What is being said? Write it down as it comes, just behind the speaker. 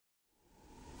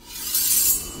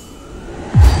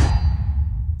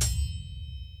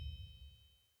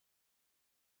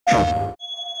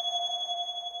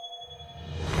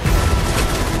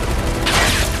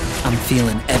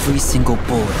feeling every single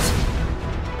bullet.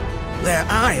 Their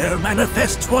ire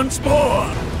manifests once more.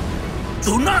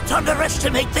 Do not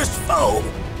underestimate this foe.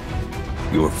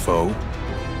 Your foe?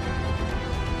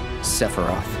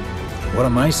 Sephiroth. What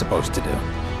am I supposed to do?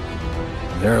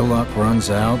 Their luck runs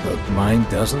out, but mine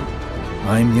doesn't?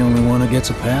 I'm the only one who gets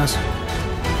a pass?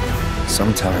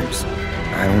 Sometimes,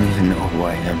 I don't even know who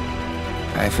I am.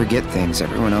 I forget things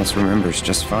everyone else remembers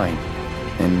just fine.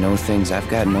 And know things I've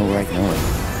got no right knowing.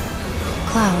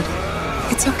 Cloud,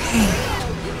 it's okay.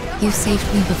 You saved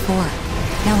me before.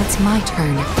 Now it's my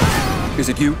turn. Is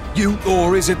it you,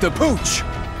 or is it the pooch?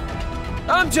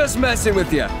 I'm just messing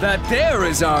with you. That there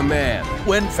is our man.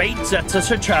 When fate sets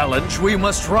us a challenge, we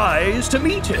must rise to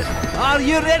meet it. Are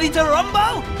you ready to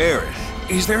rumble? Aerith,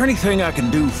 is there anything I can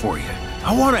do for you?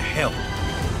 I want to help.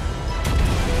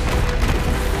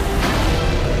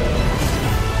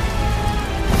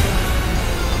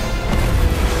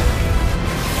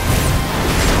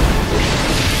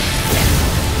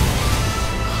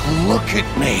 Look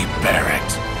at me,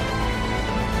 Barrett.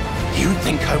 You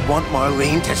think I want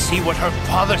Marlene to see what her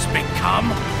father's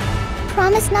become?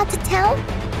 Promise not to tell?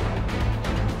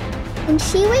 When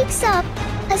she wakes up,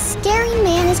 a scary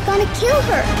man is gonna kill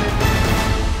her.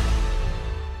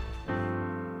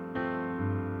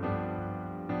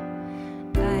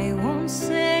 I won't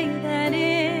say that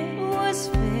it was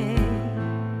fate.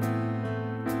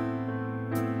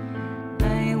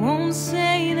 I won't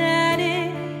say that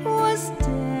it was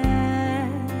destiny.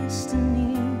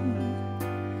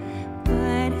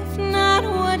 But if not,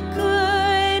 what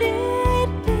could it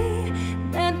be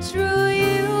that drew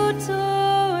you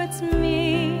towards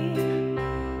me?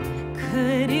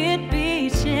 Could it be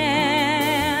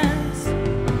chance?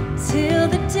 Till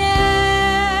the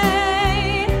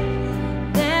day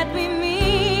that we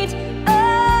meet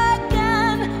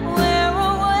again, where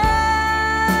or when,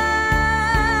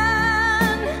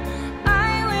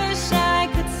 I wish I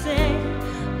could say,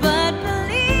 but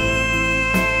believe,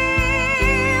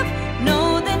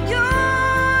 know that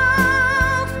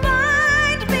you'll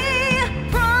find me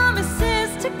promises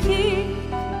to keep.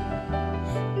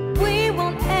 We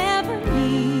won't ever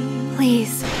leave.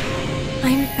 Please,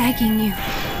 I'm begging you.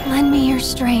 Lend me your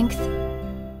strength.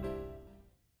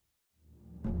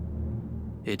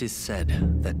 It is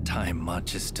said that time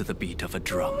marches to the beat of a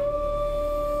drum.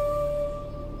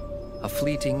 A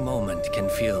fleeting moment can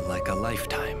feel like a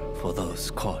lifetime for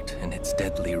those caught in its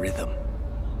deadly rhythm.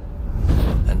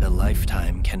 And a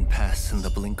lifetime can pass in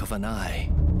the blink of an eye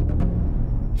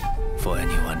for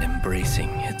anyone embracing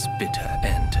its bitter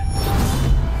end.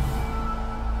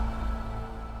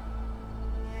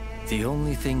 The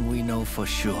only thing we know for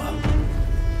sure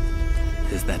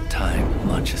is that time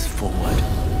marches forward.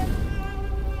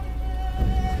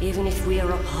 Even if we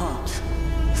are apart,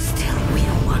 still we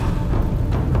are one.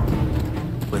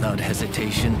 Without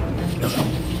hesitation,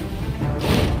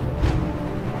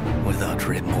 without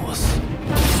remorse.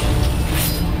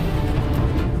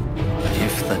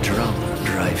 If the drum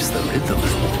drives the rhythm,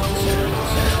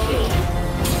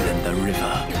 then the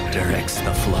river directs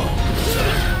the flow.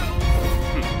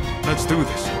 Let's do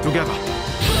this, together.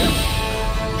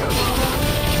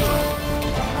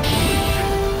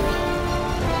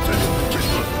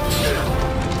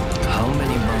 How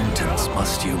many mountains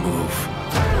must you move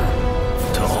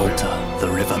to alter the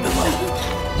river below?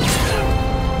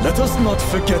 Let us not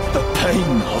forget the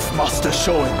pain of Master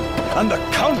Shoin and the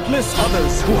countless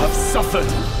others who have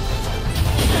suffered.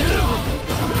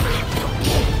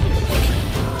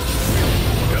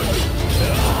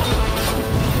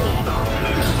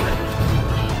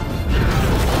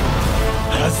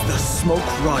 As the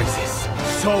smoke rises,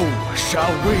 so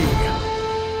shall we.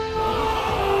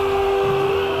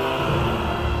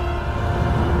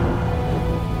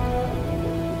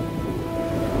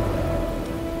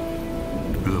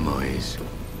 Rumor is,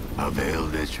 a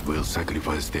veiled edge will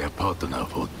sacrifice their partner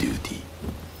for duty.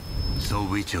 So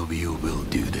which of you will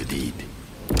do the deed?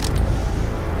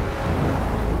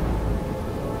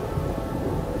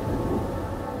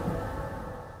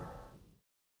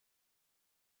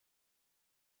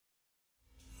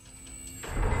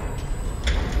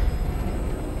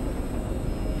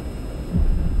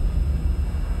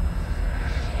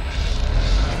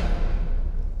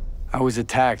 I was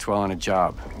attacked while on a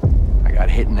job. I got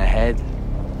hit in the head,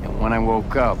 and when I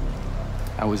woke up,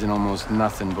 I was in almost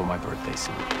nothing but my birthday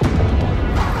suit.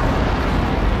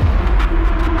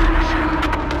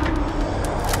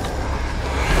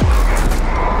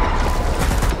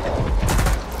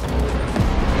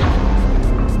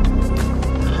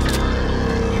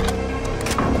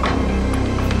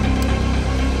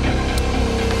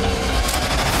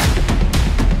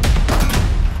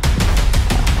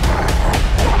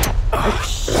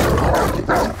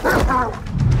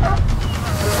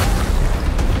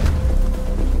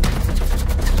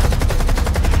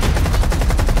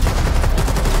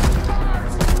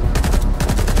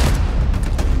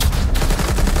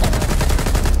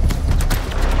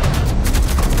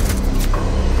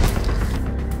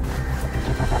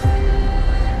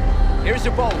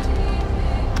 Where's your bolt?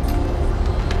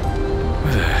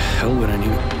 Where the hell would I need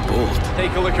a bolt?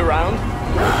 Take a look around.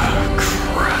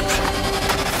 Crap.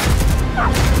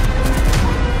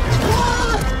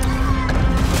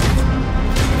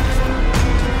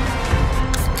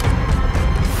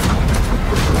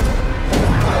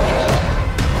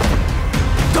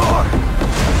 Door!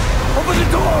 Open the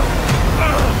door!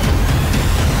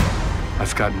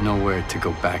 I've got nowhere to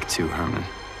go back to, Herman.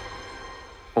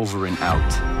 Over and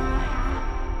out.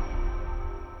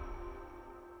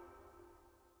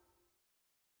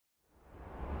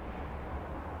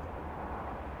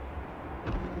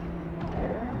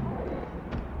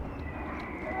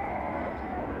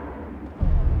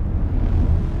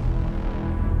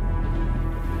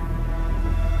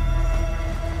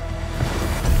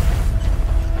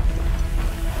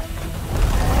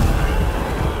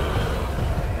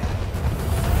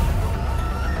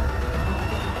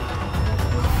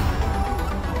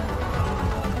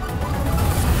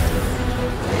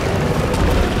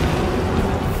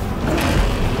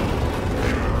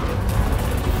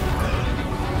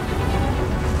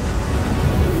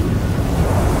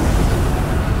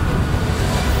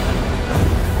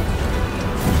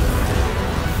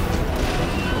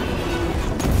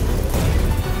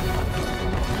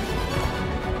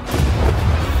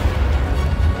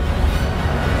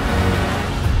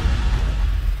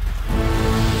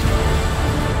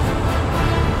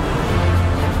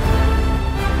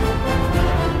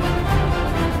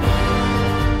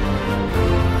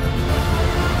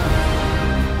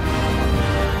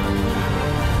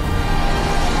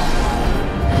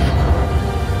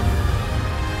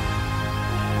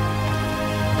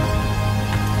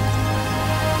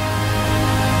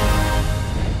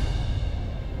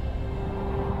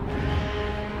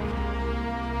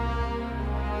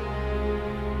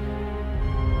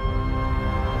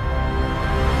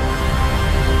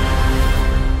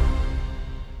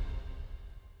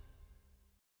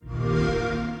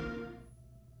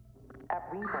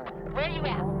 Where you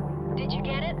at? Did you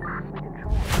get it?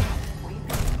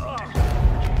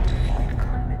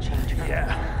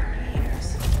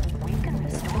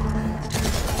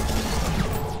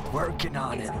 Working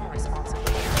on it.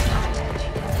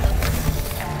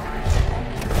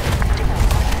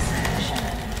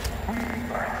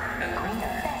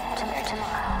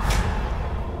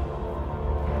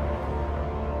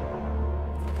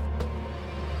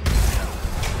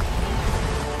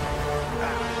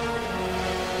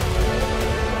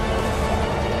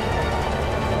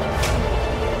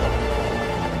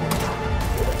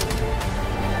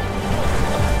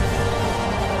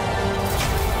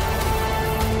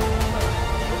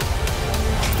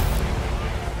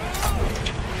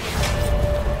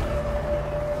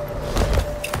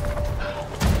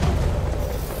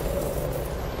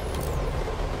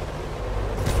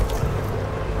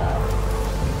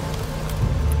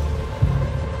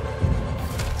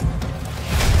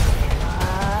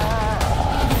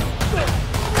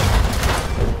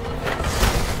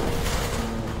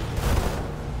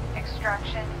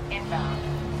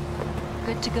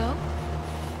 Good to go?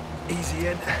 Easy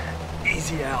in,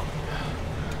 easy out.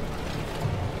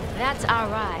 That's our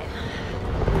ride.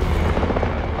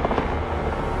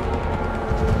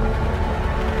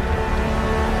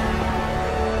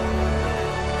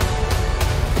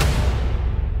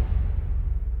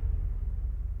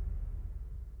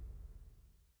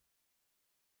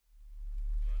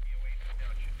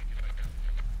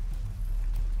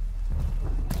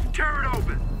 Tear it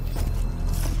open!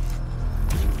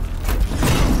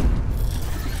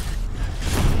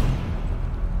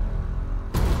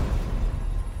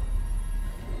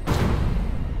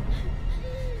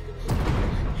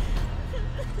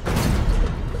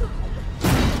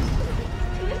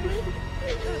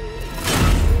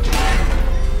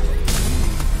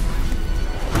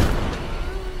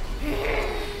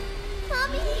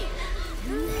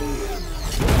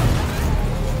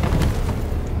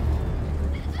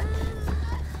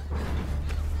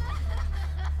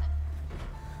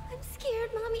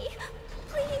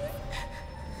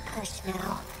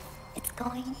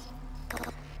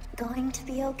 Going to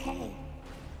be okay.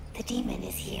 The demon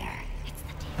is here. It's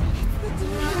the demon. It's the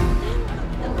demon.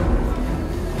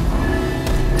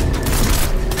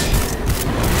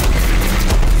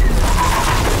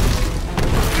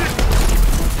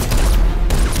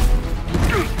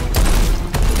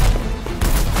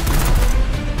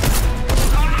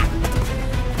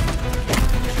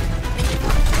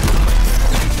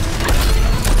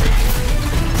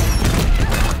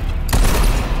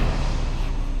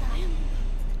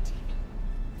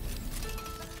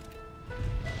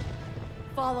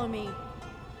 Follow me.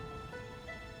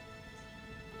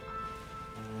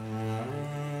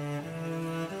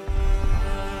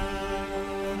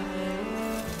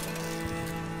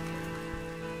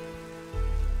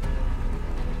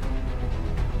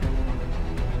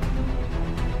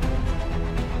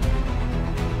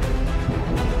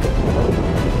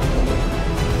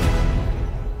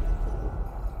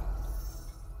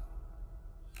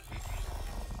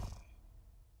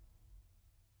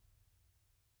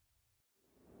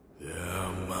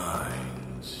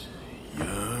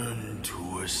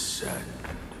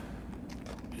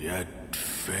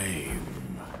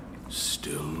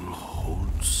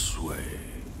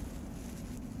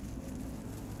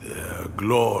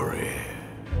 Glory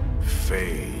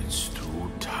fades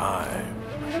through time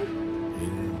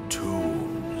in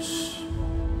tombs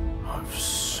of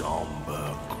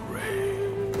somber gray.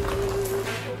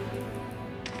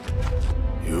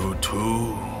 You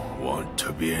too want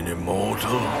to be an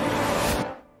immortal?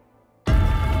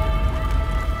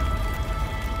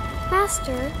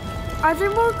 Master, are there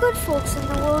more good folks in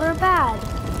the world or bad?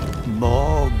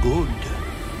 More good,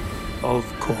 of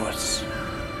course.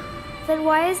 Then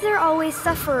why is there always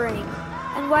suffering?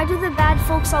 And why do the bad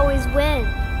folks always win?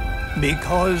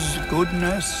 Because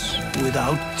goodness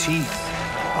without teeth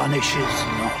punishes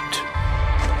not.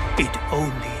 It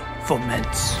only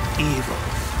foments evil.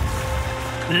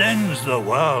 Cleanse the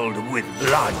world with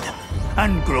blood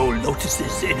and grow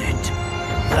lotuses in it.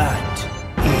 That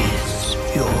is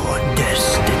your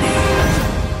destiny.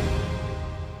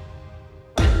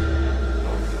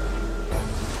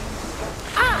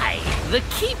 The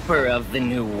Keeper of the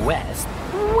New West.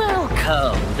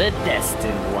 Welcome, the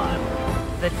Destined One.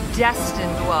 The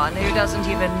Destined One who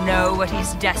doesn't even know what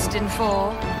he's destined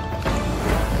for?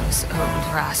 Those old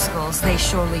rascals, they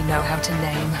surely know how to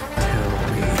name. Tell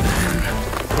me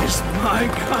then, is my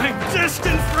kind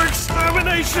destined for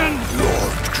extermination?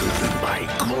 You're driven by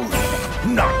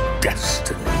greed, not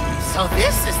destiny. So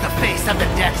this is the face of the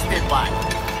Destined One.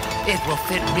 It will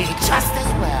fit me just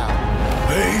as well.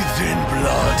 Bathed in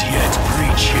blood, yet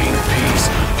preaching peace.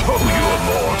 Oh, you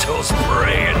immortals,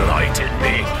 pray enlighten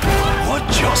me. What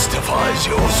justifies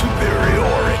your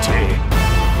superiority?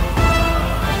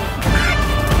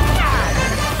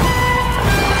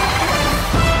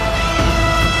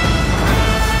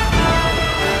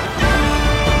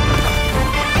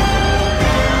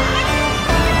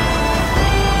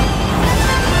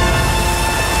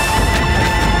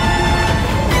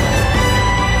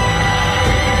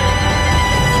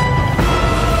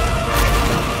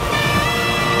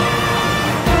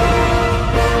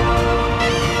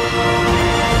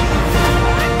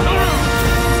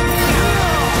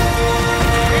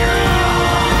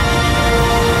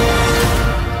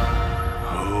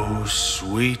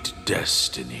 Sweet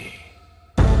destiny.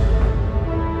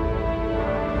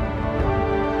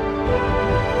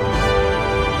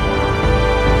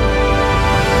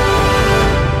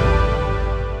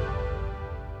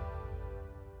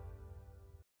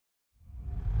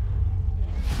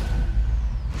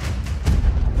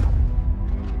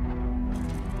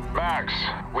 Max,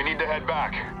 we need to head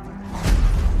back.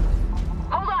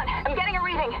 Hold on, I'm getting a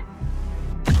reading.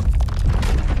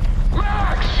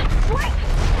 Max! Wait!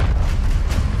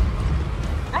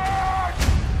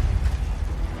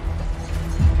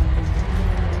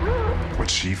 What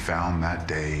she found that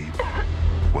day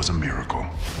was a miracle.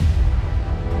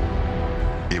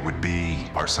 It would be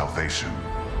our salvation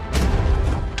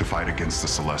to fight against the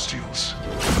Celestials,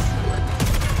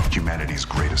 humanity's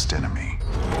greatest enemy.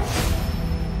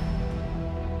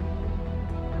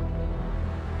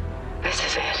 This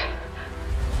is it.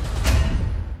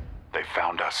 They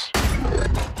found us.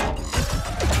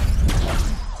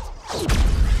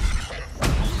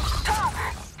 Tom!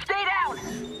 Stay down!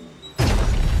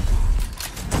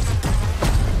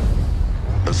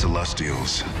 The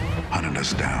Celestials hunted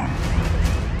us down.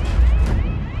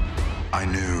 I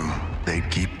knew they'd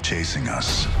keep chasing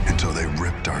us until they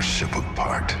ripped our ship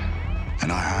apart,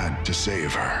 and I had to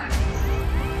save her.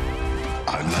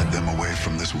 I led them away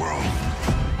from this world,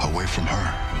 away from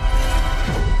her.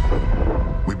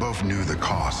 We both knew the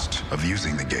cost of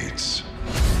using the gates.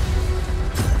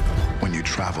 When you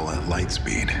travel at light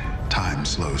speed, time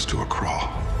slows to a crawl.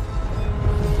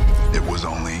 It was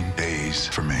only days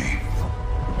for me,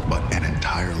 but an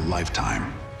entire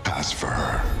lifetime passed for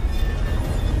her.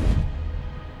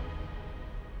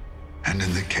 And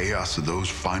in the chaos of those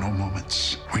final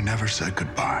moments, we never said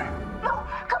goodbye. No,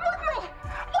 come with me!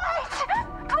 Wait!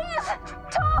 Please!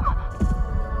 Tom!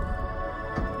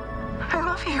 I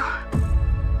love you.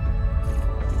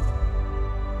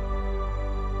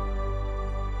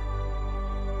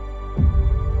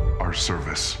 Our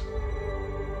service,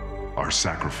 our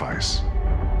sacrifice,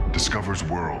 discovers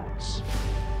worlds,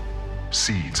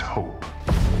 seeds hope,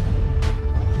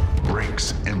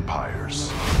 breaks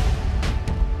empires.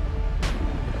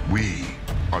 We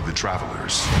are the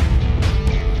travelers.